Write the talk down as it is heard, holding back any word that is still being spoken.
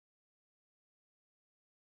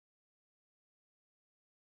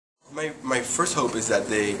My first hope is that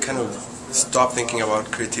they kind of stop thinking about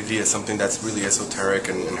creativity as something that's really esoteric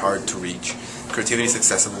and hard to reach. Creativity is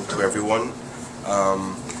accessible to everyone.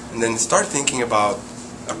 And then start thinking about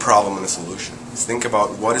a problem and a solution. Think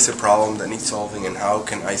about what is a problem that needs solving and how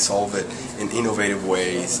can I solve it in innovative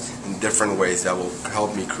ways, in different ways that will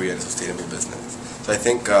help me create a sustainable business. So I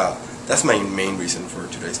think that's my main reason for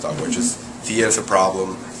today's talk, which is see it as a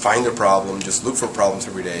problem, find a problem, just look for problems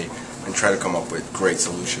every day, and try to come up with great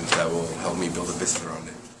solutions that will help me build a business around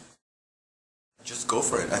it. Just go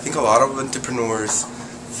for it. I think a lot of entrepreneurs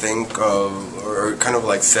think of, or kind of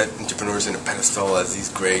like set entrepreneurs in a pedestal as these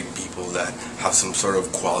great people that have some sort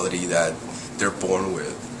of quality that they're born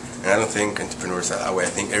with. And I don't think entrepreneurs are that way. I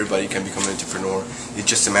think everybody can become an entrepreneur. It's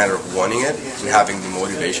just a matter of wanting it and having the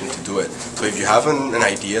motivation to do it. So if you have an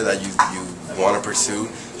idea that you want to pursue,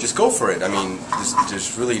 just go for it. I mean,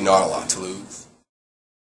 there's really not a lot to lose.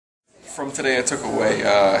 From today I took away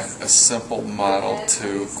a simple model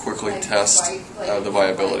to quickly test the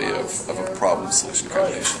viability of a problem-solution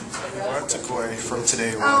combination. What I took away from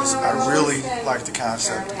today was I really like the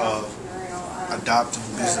concept of adopting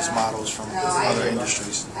business models from other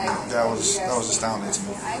industries. That was astounding to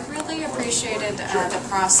me. I really appreciated the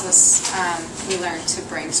process we learned to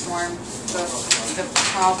brainstorm both the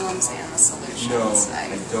problems and the solutions.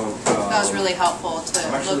 That was really helpful to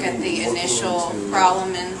look at the initial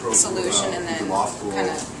problem and solution and then kind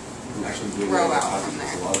of grow out from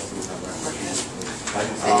there.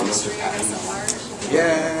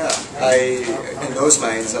 Yeah, in those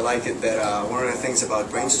lines, I like it that one of the things about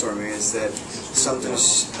brainstorming is that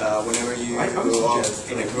sometimes whenever you go off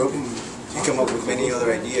in a group, you come up with many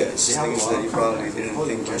other ideas, things that you probably didn't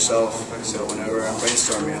think yourself. So whenever I'm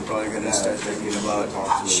brainstorming, I'm probably going to start thinking about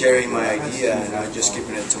sharing my idea and not just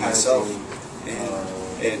keeping it to myself.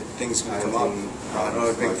 And things will come up.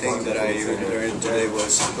 Another big thing that I learned today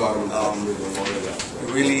was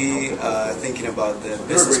really thinking about the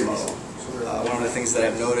business model. One of the things that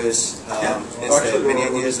I've noticed is that many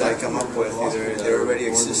ideas that I come up with, either they're already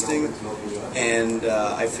existing and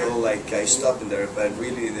I feel like I stop in there, but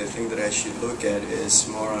really the thing that I should look at is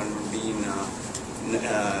more on being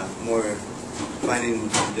more finding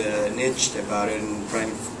the niche about it and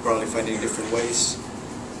probably finding different ways.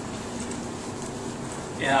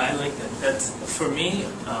 Yeah, I like that. That's for me.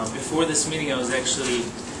 Before this meeting, I was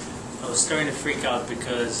starting to freak out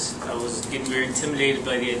because I was getting very intimidated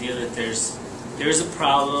by the idea that there's a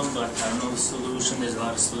problem, but I don't know the solution. There's a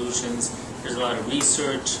lot of solutions. There's a lot of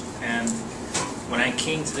research, and when I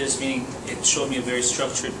came to this meeting, it showed me a very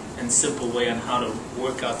structured and simple way on how to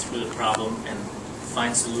work out through the problem and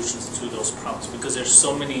find solutions to those problems. Because there's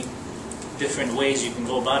so many different ways you can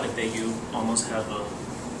go about it that you almost have a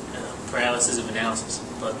paralysis of analysis,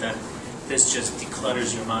 but that this just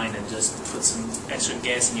declutters your mind and just puts some extra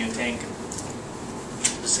gas in your tank and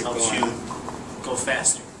just helps you go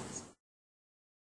faster.